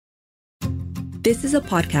This is a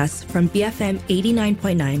podcast from BFM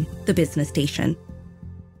 89.9, the business station.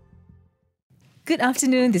 Good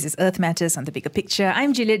afternoon, this is Earth Matters on the Bigger Picture.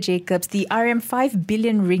 I'm Juliet Jacobs. The RM5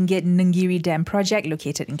 billion ringgit Nenggiri Dam project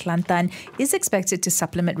located in Kelantan is expected to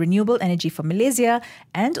supplement renewable energy for Malaysia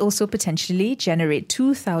and also potentially generate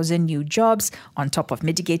 2,000 new jobs on top of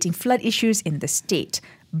mitigating flood issues in the state.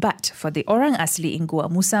 But for the Orang Asli in Gua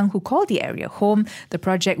Musang who call the area home, the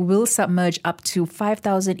project will submerge up to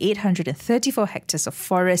 5,834 hectares of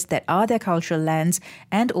forest that are their cultural lands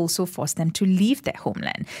and also force them to leave their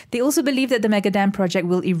homeland. They also believe that the mega dam project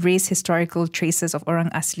will erase historical traces of Orang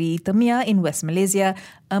Asli Temia in West Malaysia,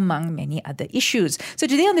 among many other issues. So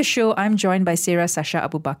today on the show, I'm joined by Sarah Sasha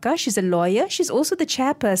Abu Bakar. She's a lawyer. She's also the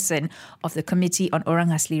chairperson of the Committee on Orang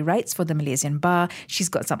Asli Rights for the Malaysian Bar. She's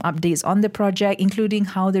got some updates on the project, including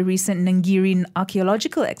how the recent Nenggiri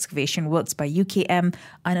archaeological excavation works by UKM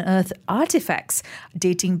unearthed artifacts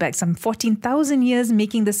dating back some 14,000 years,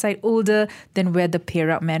 making the site older than where the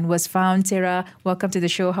Perak man was found. Sarah, welcome to the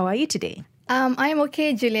show. How are you today? I'm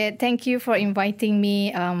okay, Juliet. Thank you for inviting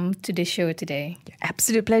me to the show today.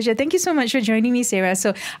 Absolute pleasure. Thank you so much for joining me, Sarah.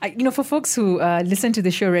 So, for folks who listen to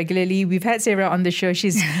the show regularly, we've had Sarah on the show.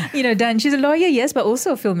 She's, she's a lawyer, yes, but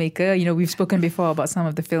also a filmmaker. We've spoken before about some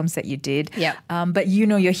of the films that you did. Yeah. But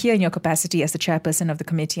you're here in your capacity as the chairperson of the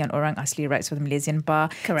Committee on Orang Asli Rights for the Malaysian Bar.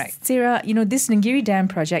 Correct. Sarah, this Nenggiri Dam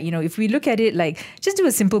project, if we look at it just do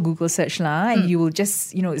a simple Google search and you will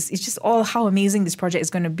just, it's just all how amazing this project is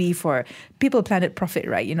going to be for people, planet, profit,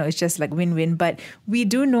 right? It's just like win-win. But we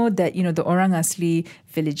do know that, the Orang Asli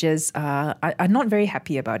villagers are not very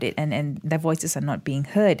happy about it and their voices are not being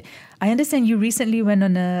heard. I understand you recently went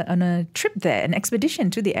on a trip there, an expedition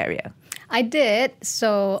to the area. I did.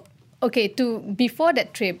 So, before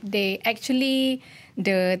that trip, the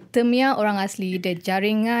Temia Orang Asli, the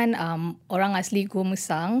Jaringan Orang Asli Gua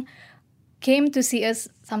Musang came to see us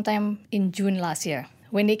sometime in June last year.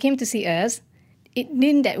 When they came to see us,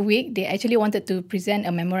 in that week, they actually wanted to present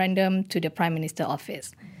a memorandum to the Prime Minister's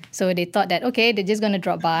office. So they thought that, they're just going to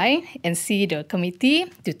drop by and see the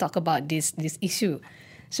committee to talk about this issue.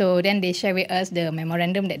 So then they shared with us the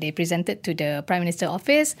memorandum that they presented to the Prime Minister's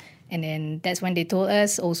office. And then that's when they told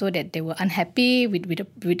us also that they were unhappy with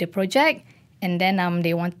the project. And then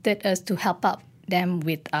they wanted us to help out them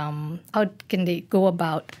with how can they go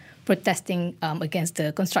about protesting against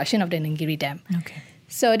the construction of the Nenggiri Dam. Okay.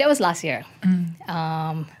 So that was last year.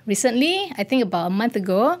 Recently, I think about a month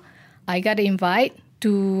ago, I got an invite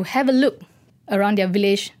to have a look around their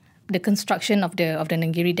village, the construction of the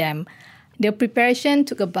Nenggiri Dam. The preparation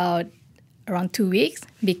took about around 2 weeks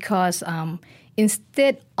because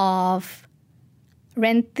instead of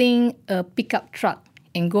renting a pickup truck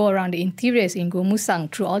and go around the interiors in Gua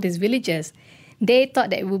Musang through all these villages, they thought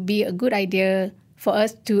that it would be a good idea for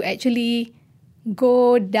us to actually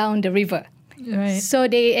go down the river. Right. So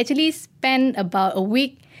they actually spent about a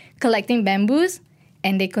week collecting bamboos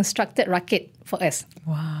and they constructed racket for us.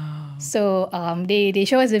 Wow. So they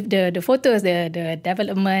show us the photos, the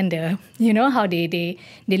development, how they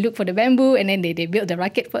look for the bamboo and then they built the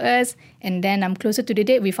racket for us. And then closer to the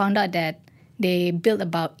date, we found out that they built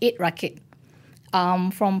about 8 racket.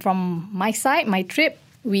 From my side, my trip,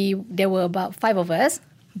 there were about 5 of us.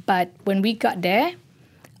 But when we got there,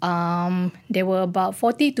 there were about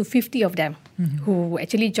 40 to 50 of them who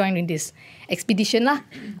actually joined in this expedition.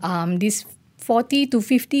 These 40 to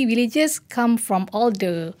 50 villages come from all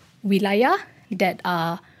the wilayah that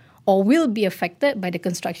are or will be affected by the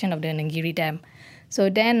construction of the Nenggiri Dam. So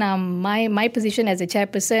then my position as a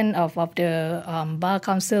chairperson of the Bar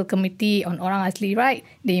Council Committee on Orang Asli Right,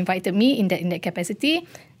 they invited me in that capacity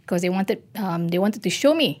because they wanted to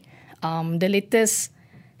show me the latest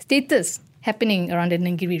status happening around the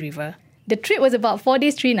Nenggiri River. The trip was about 4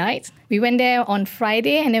 days, 3 nights. We went there on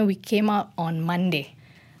Friday and then we came out on Monday.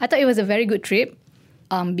 I thought it was a very good trip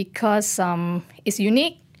because it's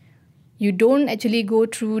unique. You don't actually go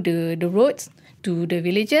through the roads to the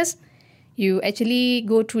villages. You actually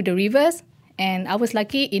go through the rivers. And I was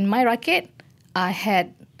lucky in my racket, I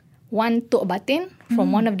had one tok batin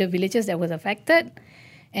from one of the villages that was affected.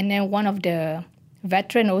 And then one of the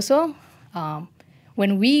veteran also.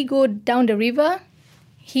 When we go down the river,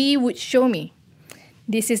 he would show me,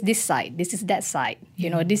 this is this side, this is that side.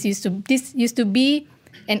 This used to be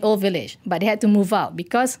an old village, but they had to move out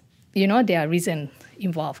because, there are reasons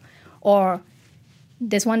involved. Or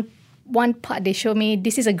there's one part they show me,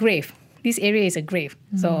 this is a grave. This area is a grave.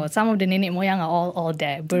 So some of the nenek moyang are all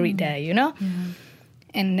there, buried there,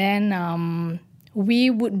 And then we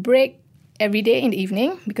would break every day in the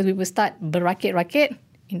evening because we would start berakit-rakit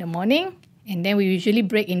in the morning. And then we usually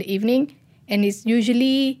break in the evening. And it's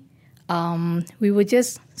usually we would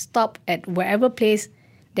just stop at wherever place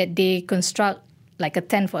that they construct like a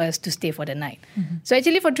tent for us to stay for the night. So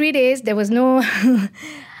actually for 3 days, there was no...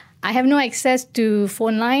 I have no access to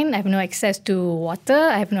phone line. I have no access to water.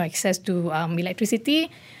 I have no access to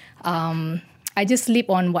electricity. I just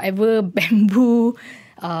sleep on whatever bamboo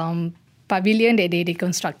pavilion that they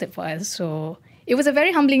constructed for us. So it was a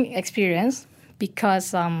very humbling experience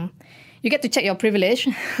because you get to check your privilege.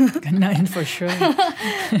 None for sure.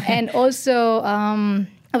 And also,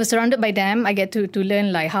 I was surrounded by them. I get to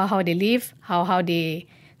learn like how they live, how they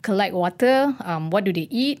collect water, what do they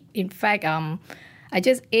eat. In fact, I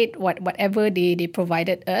just ate whatever they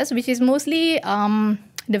provided us, which is mostly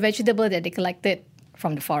the vegetable that they collected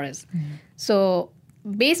from the forest. So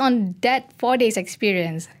based on that 4 days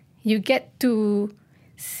experience, you get to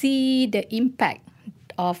see the impact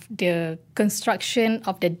of the construction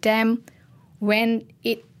of the dam when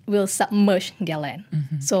it will submerge their land.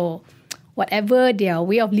 So whatever their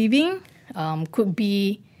way of living could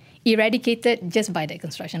be eradicated just by the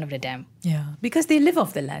construction of the dam. Yeah, because they live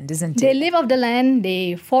off the land, isn't it? They live off the land,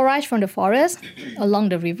 they forage from the forest along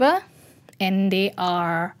the river, and they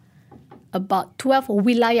are about 12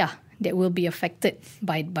 wilayah that will be affected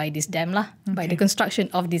by this dam, by the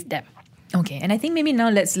construction of this dam. Okay, and I think maybe now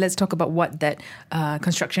let's talk about what that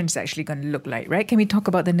construction is actually going to look like, right? Can we talk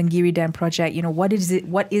about the Nenggiri Dam project? You know, what is it?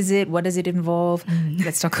 What does it involve?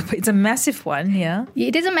 Let's talk about. It's a massive one, yeah.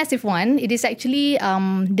 It is a massive one. It is actually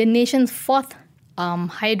the nation's fourth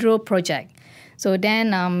hydro project. So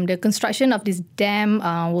then the construction of this dam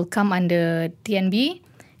will come under TNB,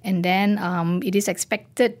 and then it is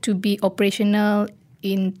expected to be operational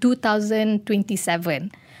in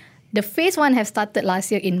 2027. The phase 1 have started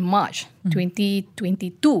last year in March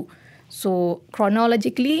 2022. So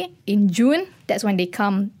chronologically, in June, that's when they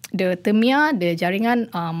come. The Temia, the jaringan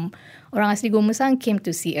orang asli Musang came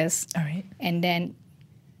to see us. All right. And then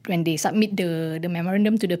when they submit the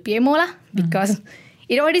memorandum to the PMO because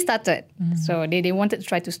it already started. So they wanted to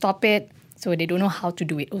try to stop it. So they don't know how to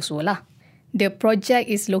do it also . The project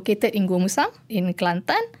is located in Musang in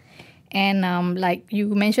Kelantan. And like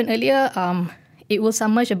you mentioned earlier, it will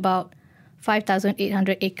submerge about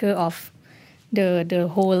 5,800 acres of the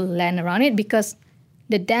whole land around it because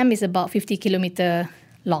the dam is about 50 kilometer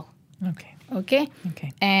long. Okay.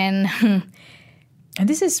 And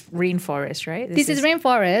this is rainforest, right? This is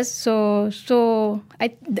rainforest. So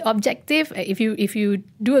the objective, if you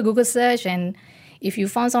do a Google search and if you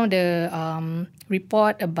found some of the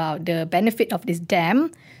report about the benefit of this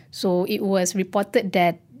dam, so it was reported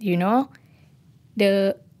that, you know,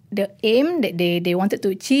 the aim that they wanted to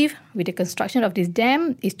achieve with the construction of this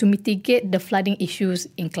dam is to mitigate the flooding issues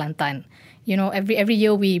in Kelantan. You know, every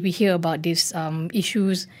year we hear about these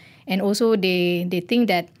issues, and also they think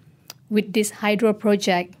that with this hydro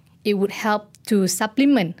project, it would help to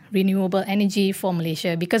supplement renewable energy for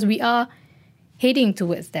Malaysia because we are heading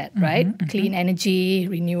towards that, right? Clean energy,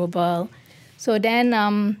 renewable. So then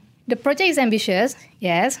the project is ambitious,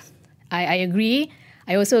 yes, I agree.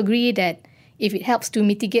 I also agree that if it helps to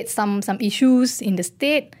mitigate some issues in the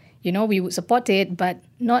state, you know, we would support it, but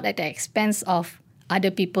not at the expense of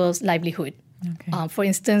other people's livelihood. For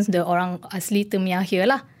instance, the orang asli Temia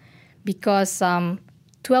here because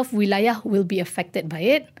 12 wilayah will be affected by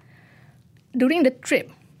it. During the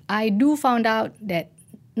trip, I do found out that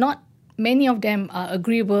not many of them are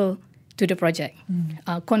agreeable to the project,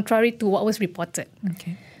 contrary to what was reported.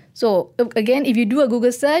 So again, if you do a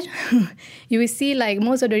Google search, you will see like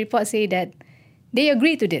most of the reports say that they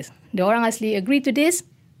agree to this. The orang asli agree to this,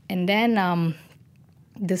 and then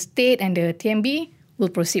the state and the TMB will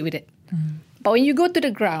proceed with it. But when you go to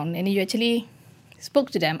the ground and you actually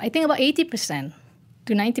spoke to them, I think about 80%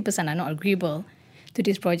 to 90% are not agreeable to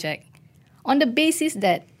this project on the basis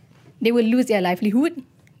that they will lose their livelihood,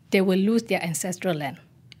 they will lose their ancestral land.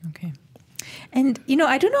 And, you know,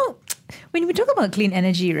 I don't know, when we talk about clean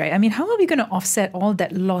energy, right? I mean, how are we going to offset all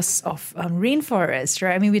that loss of rainforest,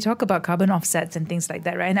 right? I mean, we talk about carbon offsets and things like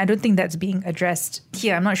that, right? And I don't think that's being addressed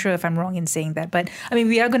here. I'm not sure if I'm wrong in saying that. But, I mean,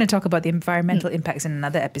 we are going to talk about the environmental impacts in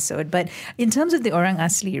another episode. But in terms of the Orang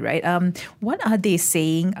Asli, right, what are they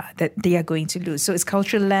saying that they are going to lose? So it's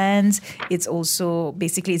cultural lands. It's also,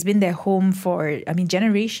 basically, it's been their home for,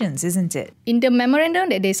 generations, isn't it? In the memorandum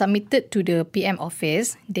that they submitted to the PM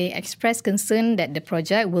office, they expressed concern that the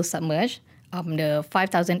project will submerge the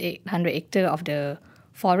 5,800 hectares of the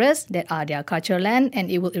forest that are their cultural land,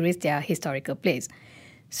 and it will erase their historical place.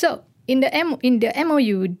 So in the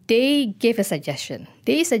MOU, they gave a suggestion.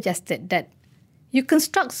 They suggested that you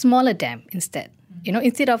construct smaller dam instead. You know,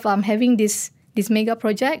 instead of having this mega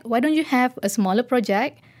project, why don't you have a smaller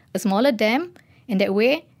project, a smaller dam, and that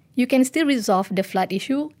way you can still resolve the flood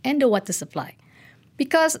issue and the water supply.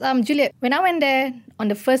 Because, Juliet, when I went there on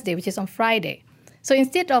the first day, which is on Friday, so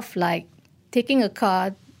instead of like taking a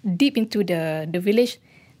car deep into the village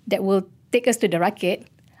that will take us to the racket,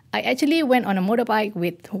 I actually went on a motorbike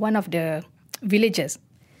with one of the villagers.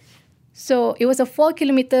 So it was a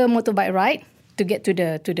 4-kilometer motorbike ride to get to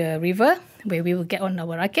the river where we will get on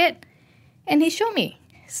our racket. And he showed me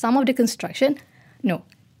some of the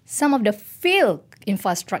some of the failed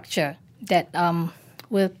infrastructure that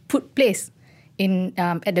will put place in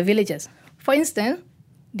at the villages. For instance,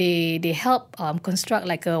 they help construct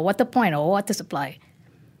like a water point or water supply.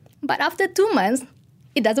 But after 2 months,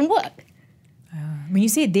 it doesn't work. When you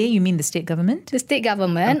say they, you mean the state government? The state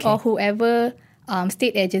government or whoever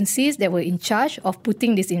state agencies that were in charge of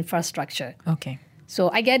putting this infrastructure. Okay. So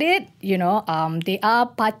I get it, they are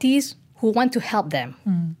parties who want to help them.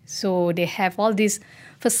 So they have all this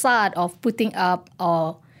facade of putting up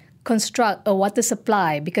or construct a water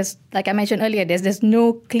supply because, like I mentioned earlier, there's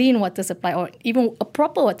no clean water supply or even a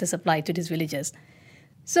proper water supply to these villages.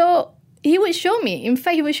 So he would show me, in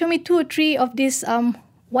fact, 2 or 3 of these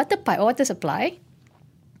water pipe or water supply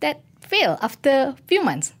that fail after a few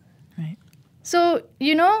months. Right. So,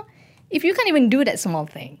 if you can't even do that small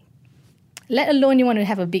thing, let alone you want to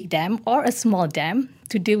have a big dam or a small dam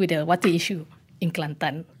to deal with the water issue in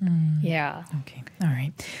Kelantan. Yeah. Okay. All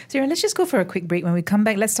right. Sarah, let's just go for a quick break. When we come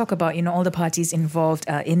back, let's talk about, all the parties involved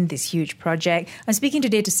in this huge project. I'm speaking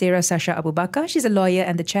today to Sarah Sasha Abu Bakar. She's a lawyer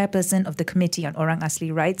and the chairperson of the Committee on Orang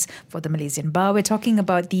Asli Rights for the Malaysian Bar. We're talking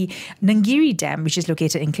about the Nenggiri Dam, which is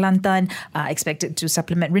located in Kelantan, expected to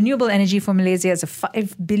supplement renewable energy for Malaysia as a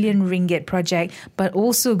 5 billion ringgit project, but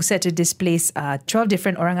also set to displace 12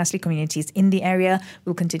 different Orang Asli communities in the area.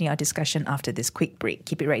 We'll continue our discussion after this quick break.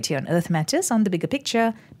 Keep it right here on Earth Matters on The Bigger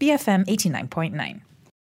Picture, BFM 89.9.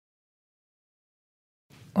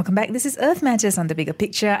 Welcome back. This is Earth Matters on The Bigger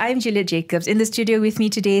Picture. I'm Juliet Jacobs. In the studio with me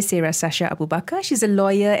today, Sarah Sasha Abu Bakar. She's a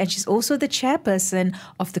lawyer and she's also the chairperson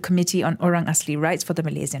of the Committee on Orang Asli Rights for the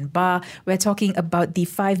Malaysian Bar. We're talking about the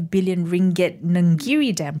 5 billion ringgit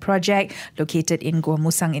Nenggiri Dam project located in Gua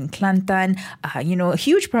Musang in Kelantan. A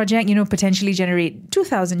huge project, potentially generate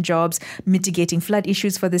 2,000 jobs, mitigating flood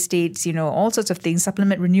issues for the states, all sorts of things,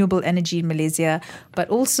 supplement renewable energy in Malaysia. But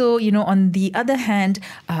also, on the other hand,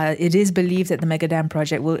 it is believed that the mega dam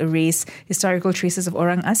project will erase historical traces of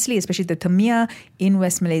Orang Asli, especially the Temia in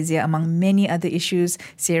West Malaysia, among many other issues.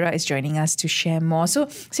 Sarah is joining us to share more. So,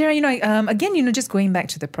 Sarah, again, just going back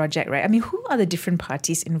to the project, right? I mean, who are the different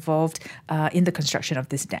parties involved in the construction of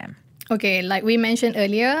this dam? Okay, like we mentioned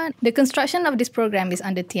earlier, the construction of this program is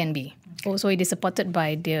under TNB. Also, it is supported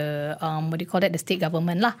by the, the state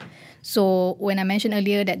government lah. So, when I mentioned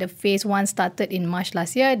earlier that the phase 1 started in March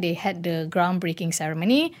last year, they had the groundbreaking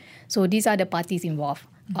ceremony. So, these are the parties involved.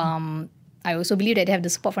 I also believe that they have the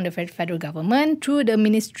support from the federal government through the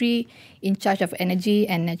ministry in charge of energy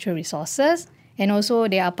and natural resources. And also,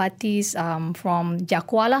 there are parties from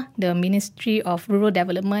JAKWA lah, the Ministry of Rural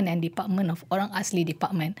Development and Department of Orang Asli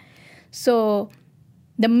Department. So,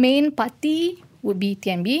 the main party would be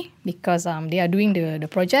TNB because they are doing the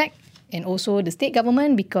project, and also the state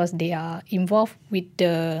government because they are involved with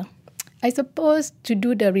to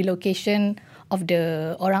do the relocation of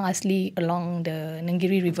the Orang Asli along the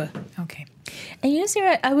Nenggiri River. Okay. And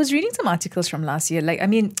Sarah, I was reading some articles from last year.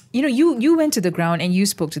 You went to the ground and you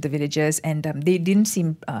spoke to the villagers and they didn't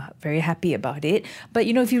seem very happy about it. But,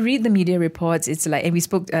 if you read the media reports, it's like, and we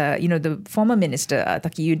spoke, the former minister,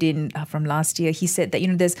 Taqiyuddin from last year, he said that,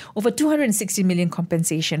 there's over 260 million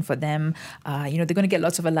compensation for them. They're going to get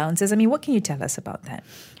lots of allowances. I mean, what can you tell us about that?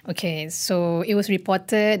 Okay, so it was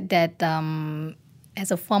reported that as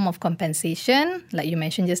a form of compensation, like you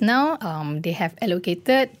mentioned just now, they have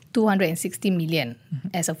allocated 260 million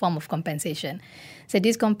as a form of compensation. So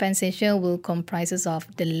this compensation will comprises of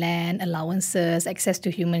the land allowances, access to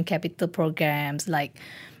human capital programs, like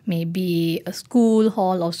maybe a school,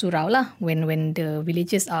 hall or surau lah, when the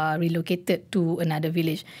villages are relocated to another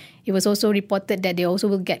village. It was also reported that they also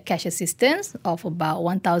will get cash assistance of about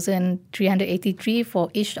 1,383 for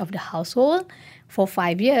each of the household for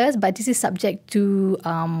 5 years, but this is subject to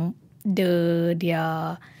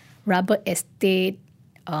their rubber estate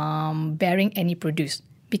bearing any produce.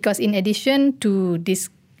 Because in addition to this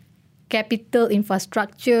capital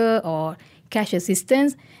infrastructure or cash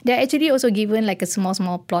assistance, they're actually also given like a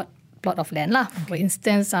small plot of land lah. Okay. For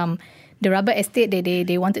instance, the rubber estate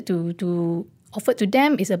they wanted to offer to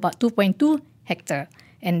them is about 2.2 hectare,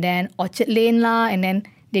 and then Orchard Lane lah, and then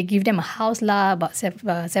they give them a house lah, about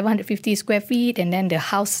 750 square feet, and then the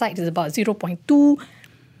house site is about 0.2.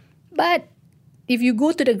 But if you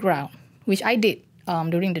go to the ground, which I did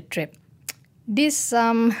during the trip. This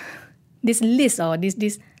list or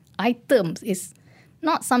these items is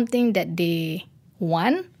not something that they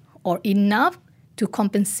want or enough to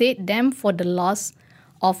compensate them for the loss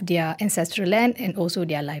of their ancestral land and also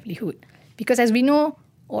their livelihood. Because as we know,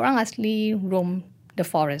 orang asli roam the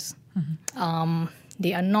forest.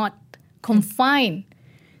 They are not confined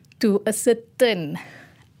to a certain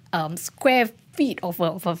square feet of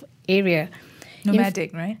area.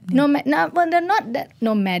 Nomadic, right? Well, they're not that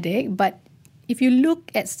nomadic, but if you look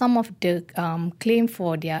at some of the claim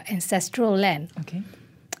for their ancestral land, Okay.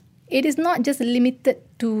 it is not just limited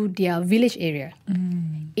to their village area.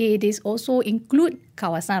 It is also include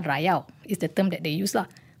kawasan rayau, is the term that they use lah.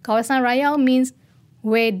 Kawasan rayau means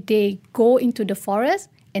where they go into the forest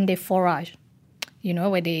and they forage. You know,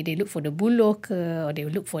 where they look for the bulok or they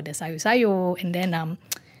look for the sayur-sayur and then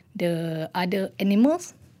the other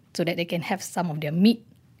animals so that they can have some of their meat.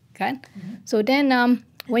 Kan? So then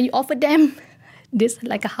when you offer them this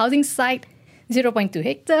like a housing site, 0.2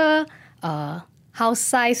 hectare, house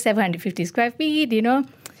size 750 square feet, you know,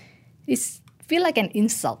 it's feel like an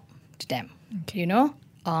insult to them, you know,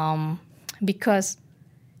 because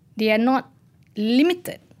they are not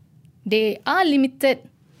limited. They are limited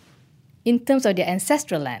in terms of their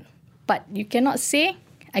ancestral land. But you cannot say,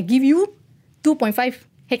 I give you 2.5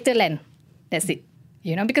 hectare land. That's it.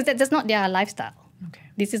 You know, because that's not their lifestyle. Okay.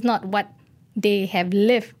 This is not what they have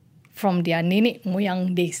lived from their nenek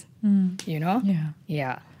moyang days. You know? Yeah.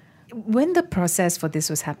 Yeah. When the process for this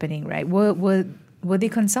was happening, right, were they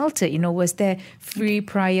consulted? You know, was there free,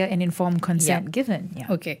 prior and informed consent given? Yeah.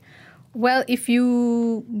 Okay. Well, if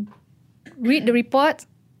you read the report,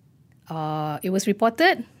 it was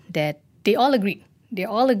reported that they all agreed. They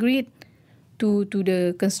all agreed to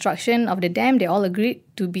the construction of the dam. They all agreed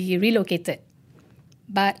to be relocated.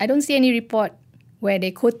 But I don't see any report where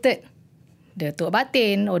they quoted the Tok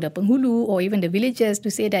Batin or the Penghulu or even the villagers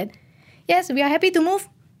to say that, yes, we are happy to move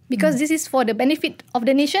because this is for the benefit of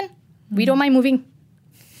the nation. We don't mind moving.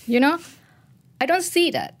 You know, I don't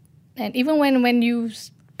see that. And even when you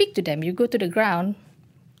speak to them, you go to the ground,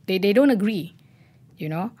 they don't agree, you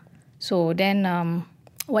know. So then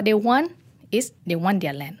what they want is they want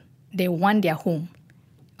their land. They want their home.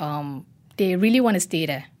 They really want to stay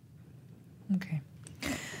there. Okay.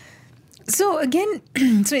 So again,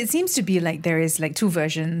 so it seems to be like there is like two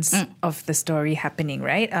versions of the story happening,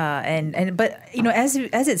 right? But you know, as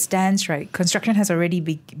it stands, right, construction has already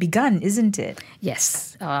begun, isn't it?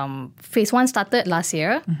 Yes. Phase 1 started last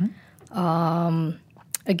year.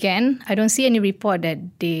 Again, I don't see any report that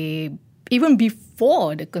they, even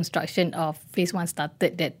before the construction of Phase 1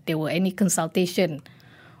 started, that there were any consultation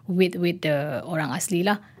with the orang asli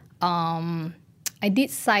lah. I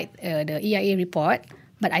did cite the EIA report,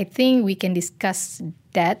 but I think we can discuss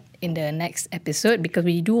that in the next episode because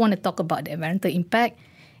we do want to talk about the environmental impact.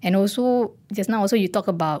 And also, just now also you talk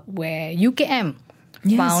about where UKM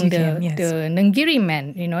found the Nenggiri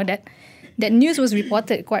man. You know, that news was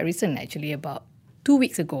reported quite recent actually, about 2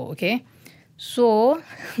 weeks ago, okay? So,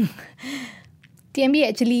 TMB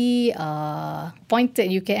actually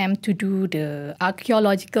appointed UKM to do the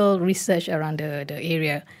archaeological research around the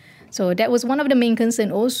area. So that was one of the main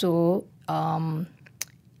concerns also.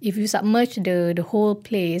 If you submerge the whole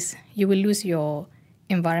place, you will lose your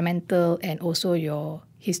environmental and also your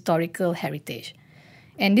historical heritage.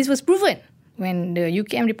 And this was proven when the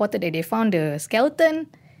UKM reported that they found the skeleton,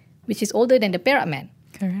 which is older than the Perak man.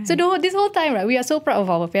 Correct. So this whole time, right, we are so proud of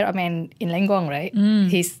our Perak man in Lenggong, right?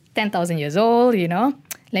 He's 10,000 years old, you know.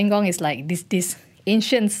 Lenggong is like this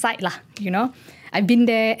ancient site lah, you know. I've been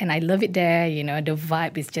there and I love it there, you know. The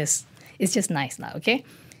vibe is just nice lah, okay?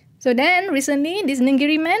 So then recently, this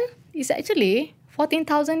Nenggiri man is actually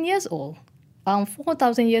 14,000 years old.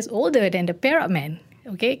 4,000 years older than the Perak man.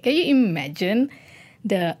 Okay, can you imagine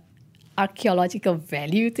the archaeological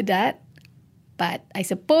value to that? But I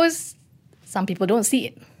suppose some people don't see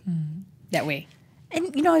it that way.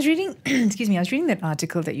 And you know, I was reading, I was reading that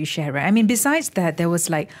article that you shared, right? I mean, besides that, there was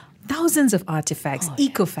like thousands of artifacts,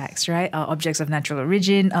 ecofacts, right? Objects of natural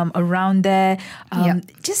origin around there.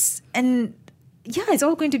 It's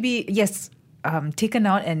all going to be, taken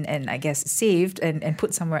out and I guess saved and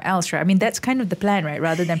put somewhere else, right? I mean, that's kind of the plan, right?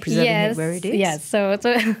 Rather than preserving it where it is. Yes. So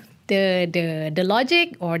the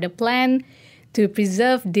logic or the plan to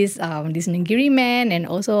preserve this Nenggiri man and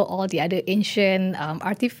also all the other ancient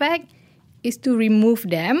artifact is to remove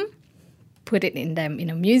them, put it in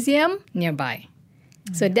a museum nearby.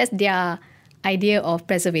 So that's their idea of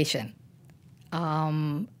preservation.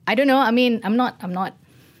 I don't know. I mean, I'm not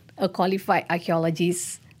a qualified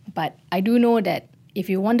archaeologist, but I do know that if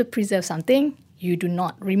you want to preserve something, you do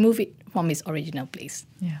not remove it from its original place.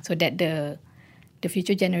 Yeah. So that the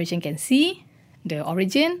future generation can see the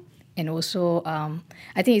origin, and also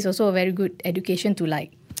I think it's also a very good education to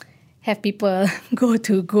like have people go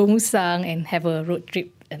Musang and have a road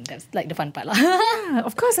trip, and that's like the fun part lah. Yeah,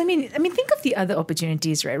 of course. I mean, think of the other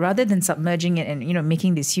opportunities, right? Rather than submerging it and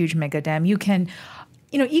making this huge mega dam, you can,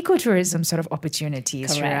 ecotourism sort of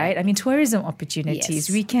opportunities, Correct. right? I mean, tourism opportunities. Yes.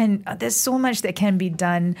 We can. There's so much that can be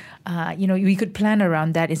done. We could plan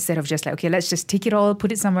around that instead of just like, okay, let's just take it all,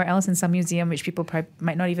 put it somewhere else in some museum which people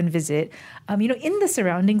might not even visit. In the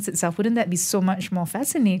surroundings itself, wouldn't that be so much more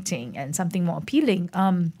fascinating and something more appealing?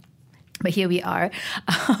 But here we are.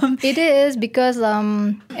 It is because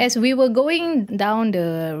as we were going down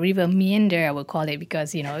the river meander, I would call it,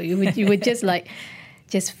 because you would just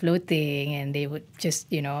floating, and they would just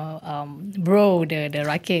row the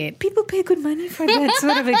racket. People pay good money for that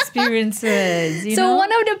sort of experiences. So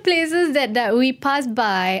one of the places that we passed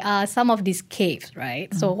by are some of these caves,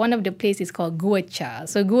 right? So one of the places is called Gua Cha.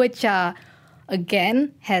 So Gua Cha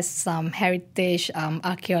again has some heritage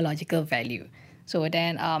archaeological value. So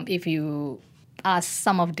then if you ask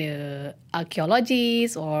some of the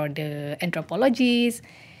archaeologists or the anthropologists,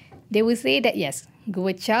 they will say that yes,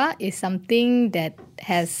 Gua Cha is something that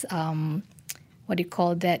has the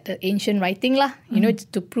ancient writing lah,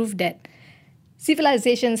 to prove that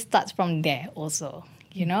civilization starts from there also,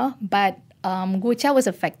 But Gua Cha was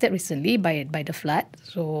affected recently by the flood,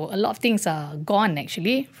 so a lot of things are gone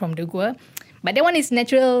actually from the Gua. But that one is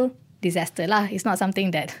natural disaster lah. It's not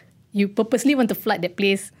something that you purposely want to flood that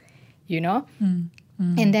place,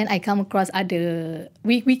 And then I come across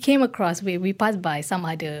we passed by some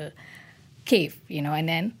other cave, and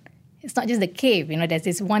then it's not just the cave, there's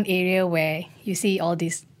this one area where you see all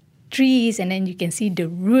these trees, and then you can see the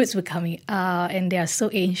roots were coming out, and they are so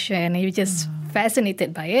ancient, and you're just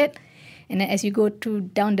fascinated by it. And then as you go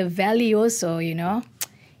down the valley also,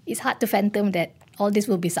 it's hard to fathom that all this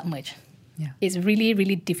will be submerged. Yeah. It's really,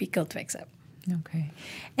 really difficult to accept. Okay.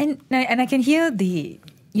 And I can hear the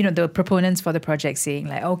proponents for the project saying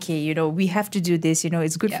like, okay, we have to do this,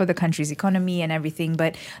 it's good for the country's economy and everything,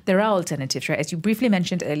 but there are alternatives, right? As you briefly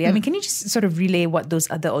mentioned earlier, I mean, can you just sort of relay what those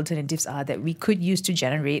other alternatives are that we could use to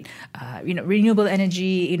generate, renewable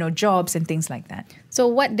energy, jobs and things like that? So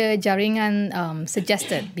what the Jaringan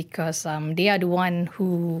suggested, because they are the one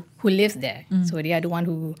who lives there. So they are the one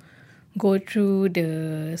who go through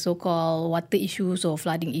the so-called water issues or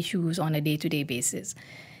flooding issues on a day-to-day basis.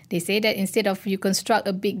 They say that instead of you construct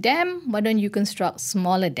a big dam, why don't you construct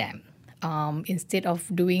smaller dam? Instead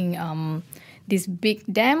of doing this big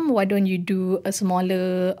dam, why don't you do a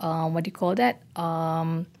smaller,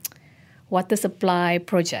 water supply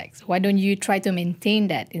projects? Why don't you try to maintain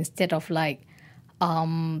that instead of like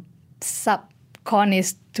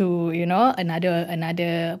sub-cornice to,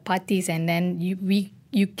 another parties, and then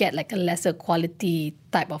you get like a lesser quality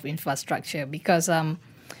type of infrastructure, because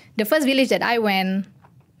the first village that I went,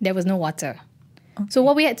 there was no water. Okay. So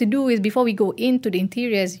what we had to do is, before we go into the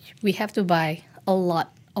interiors, we have to buy a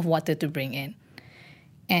lot of water to bring in.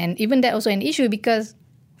 And even that also an issue, because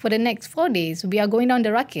for the next 4 days, we are going down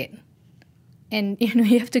the racket. And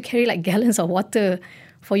you have to carry like gallons of water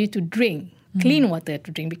for you to drink, clean water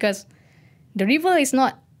to drink, because the river is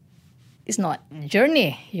not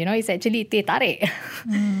journey, it's actually teh tarik.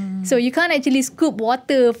 So you can't actually scoop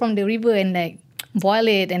water from the river and like boil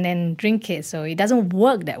it and then drink it. So it doesn't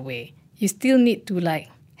work that way. You still need to like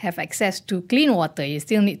have access to clean water. You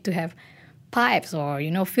still need to have pipes or,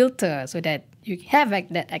 filter, so that you have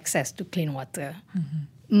that access to clean water.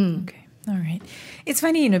 Okay. All right. It's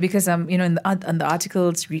funny, because, on the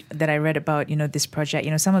articles that I read about, this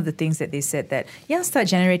project, some of the things that they said that, start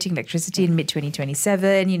generating electricity in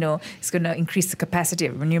mid-2027, it's going to increase the capacity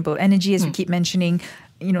of renewable energy, as we keep mentioning,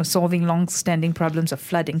 solving long-standing problems of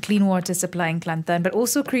flood and clean water supply in Kelantan, but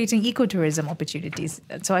also creating ecotourism opportunities.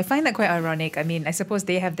 So I find that quite ironic. I mean, I suppose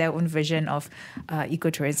they have their own version of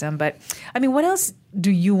ecotourism, but I mean, what else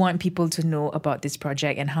do you want people to know about this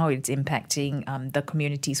project and how it's impacting the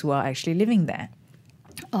communities who are actually living there?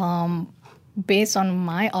 Based on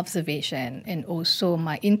my observation and also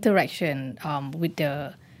my interaction with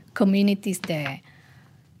the communities there,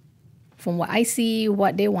 from what I see,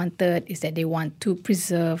 what they wanted is that they want to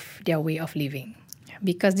preserve their way of living,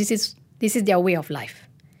 because this is their way of life.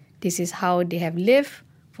 This is how they have lived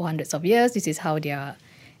for hundreds of years. This is how their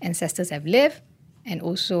ancestors have lived, and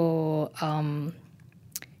also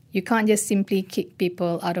you can't just simply kick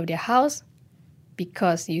people out of their house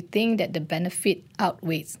because you think that the benefit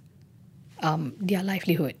outweighs their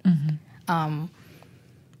livelihood. I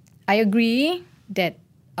agree that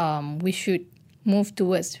we should move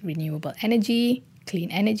towards renewable energy,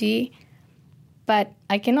 clean energy. But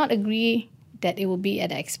I cannot agree that it will be at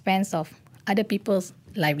the expense of other people's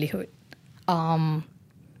livelihood.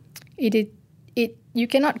 You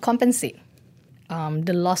cannot compensate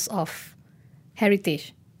the loss of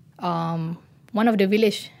heritage. One of the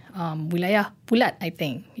village, wilayah Pulat, I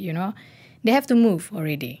think, they have to move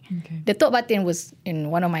already. Okay. The Tok Batin was in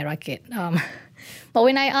one of my racket. But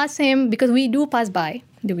when I asked him, because we do pass by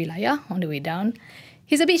the wilayah on the way down,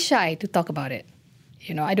 he's a bit shy to talk about it.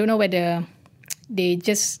 I don't know whether they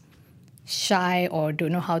just shy or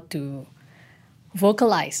don't know how to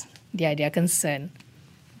vocalize their concern.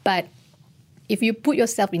 But if you put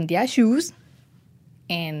yourself in their shoes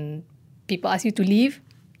and people ask you to leave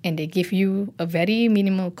and they give you a very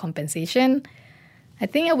minimal compensation, I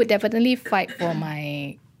think I would definitely fight for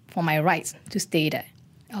my rights to stay there.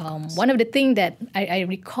 One of the things that I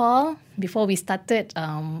recall before we started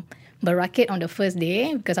Beraket on the first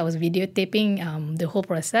day, because I was videotaping the whole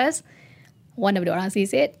process, one of the orang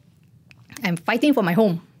said, I'm fighting for my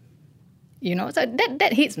home. So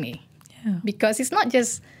that hits me. Yeah. Because it's not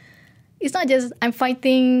just I'm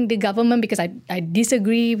fighting the government because I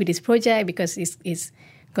disagree with this project because it's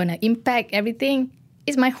gonna impact everything.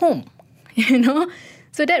 It's my home.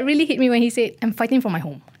 So that really hit me when he said, I'm fighting for my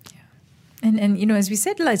home. And as we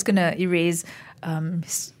said, it's going to erase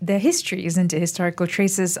their history, isn't it? Historical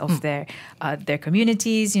traces of their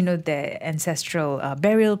communities, their ancestral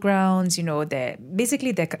burial grounds,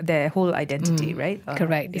 their whole identity, right?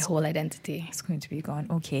 Correct, the whole identity. It's going to be gone.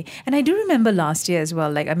 Okay. And I do remember last year as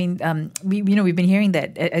well. We've been hearing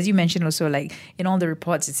that, as you mentioned also, in all the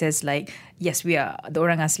reports, it says yes, the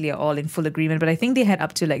Orang Asli are all in full agreement, but I think they had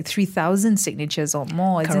up to 3,000 signatures or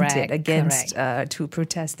more, isn't it, against to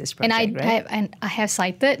protest this project, right? I have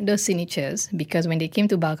cited those signatures because when they came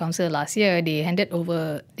to Bar Council last year, they handed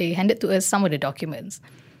to us some of the documents.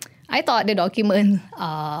 I thought the documents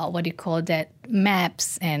are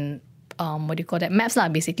maps and maps lah,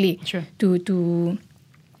 basically, sure, to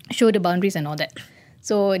show the boundaries and all that.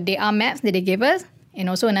 So they are maps that they gave us. And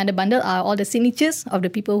also another bundle are all the signatures of the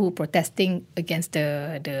people who protesting against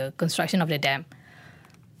the construction of the dam.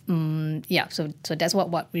 So that's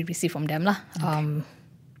what we received from them lah. Okay.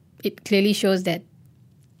 It clearly shows that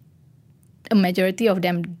a majority of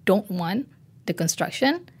them don't want the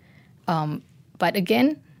construction. But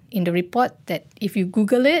again, in the report that if you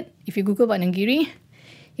Google about Nenggiri,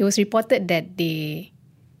 it was reported that they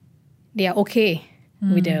are okay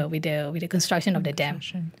with the construction of the dam.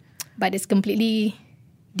 But it's completely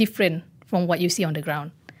different from what you see on the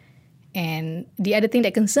ground. And the other thing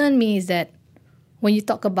that concerned me is that when you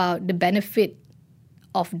talk about the benefit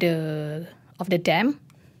of the dam,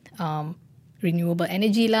 renewable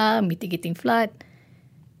energy lah, mitigating flood,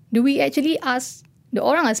 do we actually ask the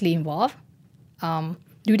orang asli involved,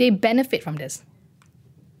 do they benefit from this?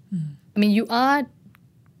 I mean, you are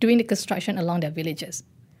doing the construction along their villages.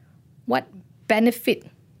 What benefit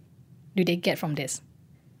do they get from this?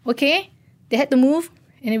 Okay, they had to move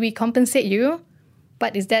and then we compensate you,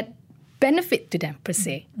 but is that benefit to them per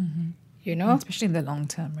se? Mm-hmm. Especially in the long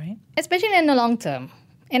term, right? Especially in the long term.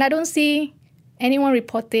 And I don't see anyone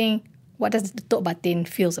reporting what does the Tok Batin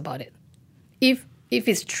feels about it. If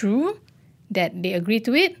it's true that they agree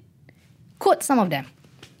to it, quote some of them.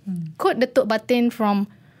 Quote the Tok Batin from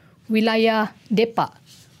wilayah Depak.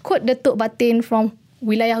 Quote the Tok Batin from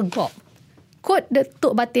wilayah Gop. Quote the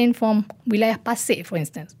Tok Batin from wilayah Pasir, for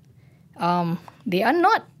instance. They are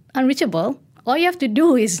not unreachable. All you have to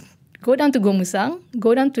do is go down to Musang,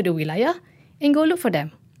 go down to the wilayah, and go look for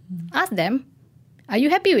them. Ask them, are you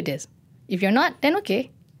happy with this? If you're not, then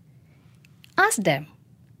okay. Ask them.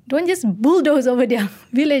 Don't just bulldoze over their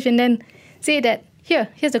village and then say that,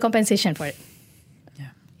 here's the compensation for it.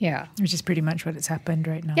 Yeah. Which is pretty much what has happened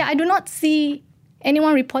right now. Yeah, I do not see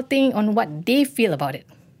anyone reporting on what they feel about it.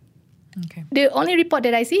 Okay. The only report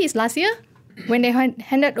that I see is last year when they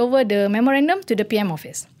handed over the memorandum to the PM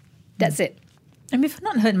office. That's it. And we've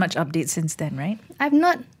not heard much updates since then, right? I've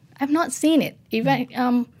not seen it.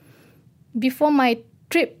 Even before my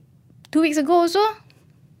trip 2 weeks ago also,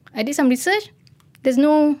 I did some research. There's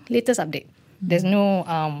no latest update. There's no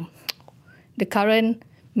the current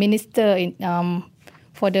minister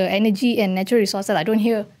for the energy and natural resources. I don't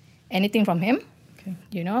hear anything from him. Okay.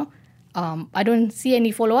 I don't see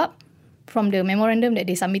any follow-up from the memorandum that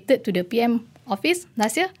they submitted to the PM office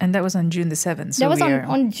last year. And that was on June the 7th. So that was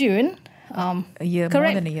on June. A year,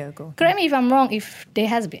 more than a year ago. Correct me if I'm wrong if there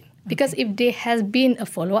has been. Because if there has been a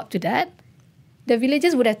follow-up to that, the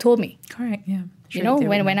villagers would have told me. Correct, yeah. Sure,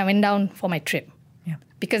 when I went down for my trip. Yeah.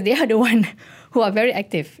 Because they are the one who are very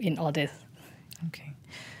active in all this. Okay.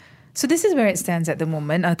 So this is where it stands at the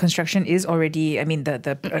moment. Construction is already,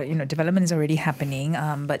 the development is already happening.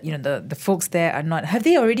 But the folks there are not. Have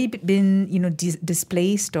they already been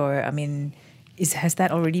displaced, or has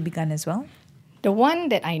that already begun as well? The one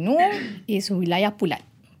that I know is Wilayah Pulat,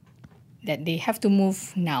 that they have to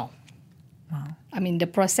move now. Wow. The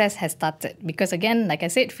process has started because, again, like I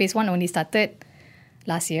said, phase 1 only started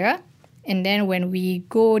last year. And then when we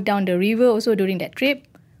go down the river also during that trip,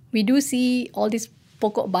 we do see all these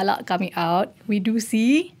pokok balak coming out. We do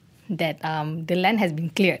see that the land has been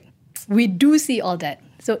cleared. We do see all that.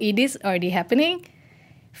 So it is already happening.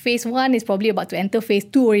 Phase 1 is probably about to enter phase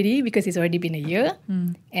 2 already because it's already been a year.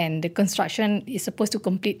 And the construction is supposed to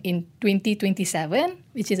complete in 2027,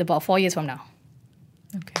 which is about 4 years from now.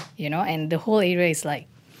 Okay. And the whole area is like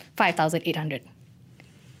 5,800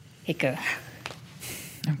 acre.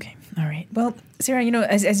 Okay. All right. Well, Sarah,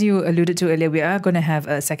 as you alluded to earlier, we are going to have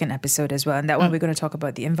a second episode as well. And that one, we're going to talk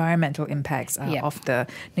about the environmental impacts of the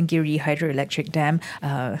Nenggiri hydroelectric dam.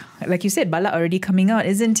 Like you said, Bala already coming out,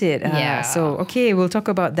 isn't it? Yeah. So, okay, we'll talk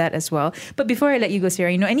about that as well. But before I let you go,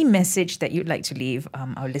 Sarah, any message that you'd like to leave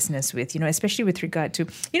our listeners with, especially with regard to,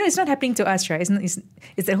 it's not happening to us, right? It's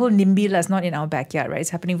that whole NIMBY that's not in our backyard, right? It's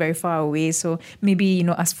happening very far away. So maybe,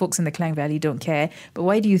 us folks in the Klang Valley don't care. But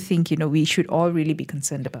why do you think, we should all really be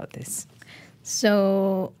concerned about this?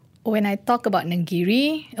 So when I talk about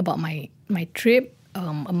Nenggiri, about my trip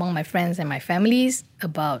among my friends and my families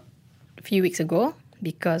about a few weeks ago,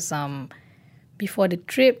 because before the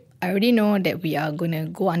trip, I already know that we are going to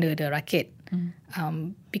go under the racket.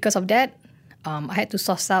 Because of that, I had to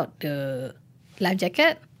source out the life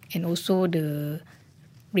jacket and also the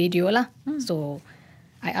radio lah. So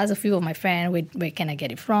I asked a few of my friends where can I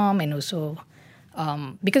get it from, and also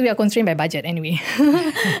because we are constrained by budget anyway.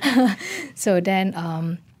 So then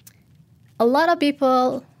a lot of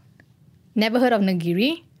people never heard of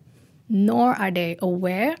Nenggiri, nor are they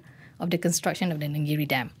aware of the construction of the Nenggiri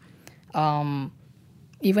Dam.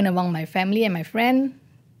 Even among my family and my friend,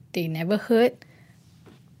 they never heard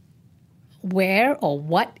where or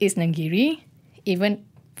what is Nenggiri. Even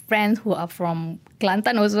friends who are from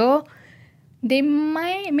Kelantan also, they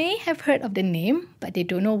may have heard of the name, but they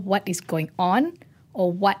don't know what is going on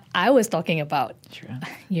or what I was talking about. Sure.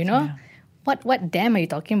 Yeah. What dam are you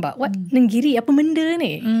talking about? What Nenggiri? Apa benda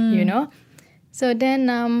ni? So then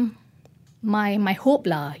my hope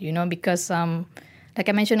lah, because like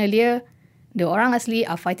I mentioned earlier, the orang asli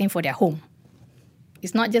are fighting for their home.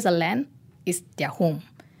 It's not just a land, it's their home.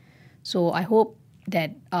 So I hope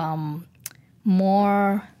that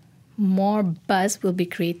more buzz will be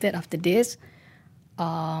created after this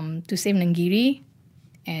to save Nenggiri,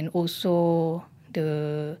 and also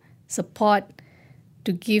the support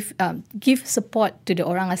to give support to the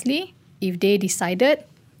orang asli if they decided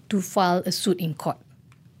to file a suit in court,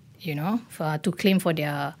 to claim for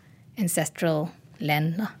their ancestral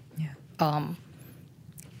land. Yeah.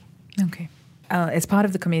 Okay. As part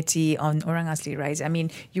of the committee on Orang Asli Rights,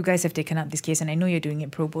 you guys have taken up this case, and I know you're doing it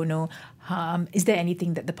pro bono. Is there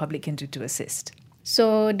anything that the public can do to assist?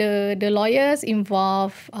 So the lawyers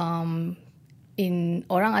involved in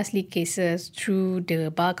Orang Asli cases through the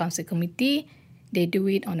Bar Council Committee, they do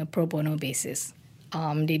it on a pro bono basis.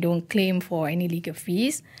 They don't claim for any legal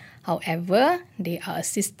fees. However, they are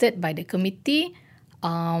assisted by the committee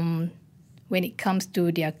when it comes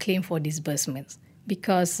to their claim for disbursements.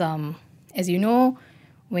 Because, as you know,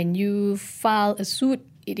 when you file a suit,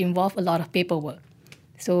 it involves a lot of paperwork.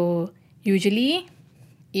 So usually,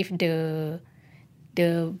 if the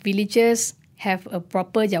villagers have a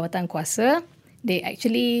proper jawatan kuasa, they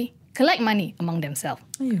actually collect money among themselves.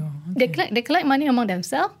 Okay. They collect money among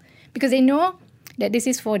themselves because they know that this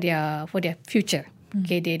is for their future.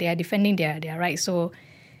 Okay, they are defending their rights. So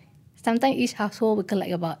sometimes each household will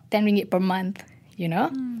collect about 10 ringgit per month,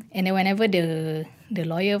 And then whenever the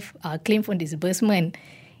lawyer claim for disbursement,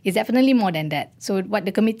 it's definitely more than that. So what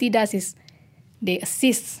the committee does is they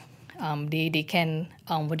assist. They can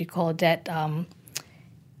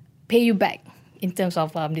pay you back in terms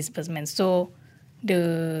of disbursement. So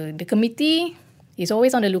the committee is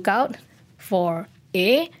always on the lookout for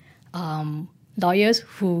lawyers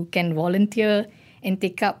who can volunteer and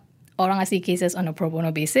take up Orang Asli cases on a pro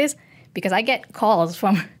bono basis, because I get calls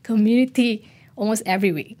from community almost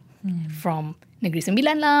every week, from Negeri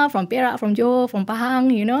Sembilan lah, from Perak, from Johor, from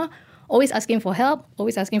Pahang, always asking for help,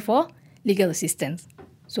 always asking for legal assistance.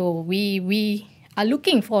 So we are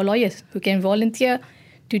looking for lawyers who can volunteer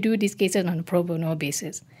to do these cases on a pro bono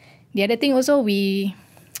basis. The other thing also, we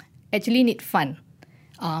actually need fund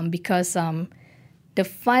because the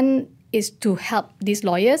fund is to help these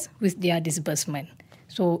lawyers with their disbursement.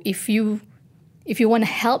 So if you if you want to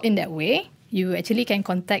help in that way, you actually can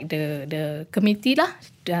contact the committee lah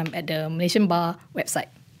at the Malaysian Bar website.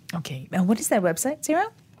 Okay. And what is that website, Sarah?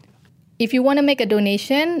 If you want to make a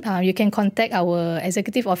donation, you can contact our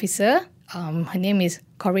executive officer. Her name is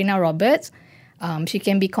Corina Roberts. She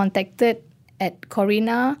can be contacted at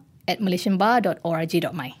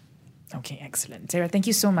corina@malaysianbar.org.my. Okay, excellent. Sarah, thank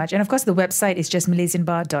you so much. And of course, the website is just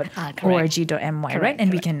malaysianbar.org.my, right?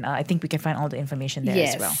 And we can, I think we can find all the information there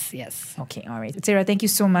as well. Yes. Okay, all right. Sarah, thank you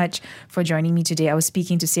so much for joining me today. I was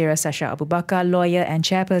speaking to Sarah Sasha Abu Bakar, lawyer and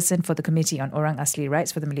chairperson for the Committee on Orang Asli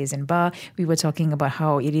Rights for the Malaysian Bar. We were talking about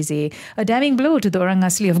how it is a damning blow to the Orang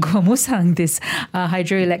Asli of Gua Musang, this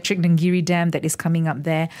hydroelectric Nenggiri Dam that is coming up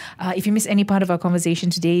there. If you miss any part of our conversation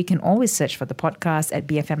today, you can always search for the podcast at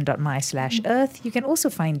bfm.my/earth. You can also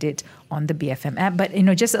find it on the BFM app. But,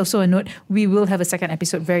 just also a note, we will have a second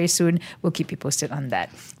episode very soon. We'll keep you posted on that.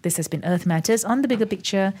 This has been Earth Matters on the Bigger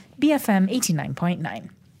Picture, BFM 89.9.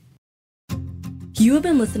 You have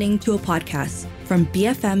been listening to a podcast from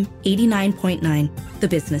BFM 89.9, the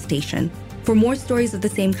business station. For more stories of the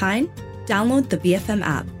same kind, download the BFM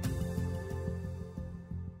app.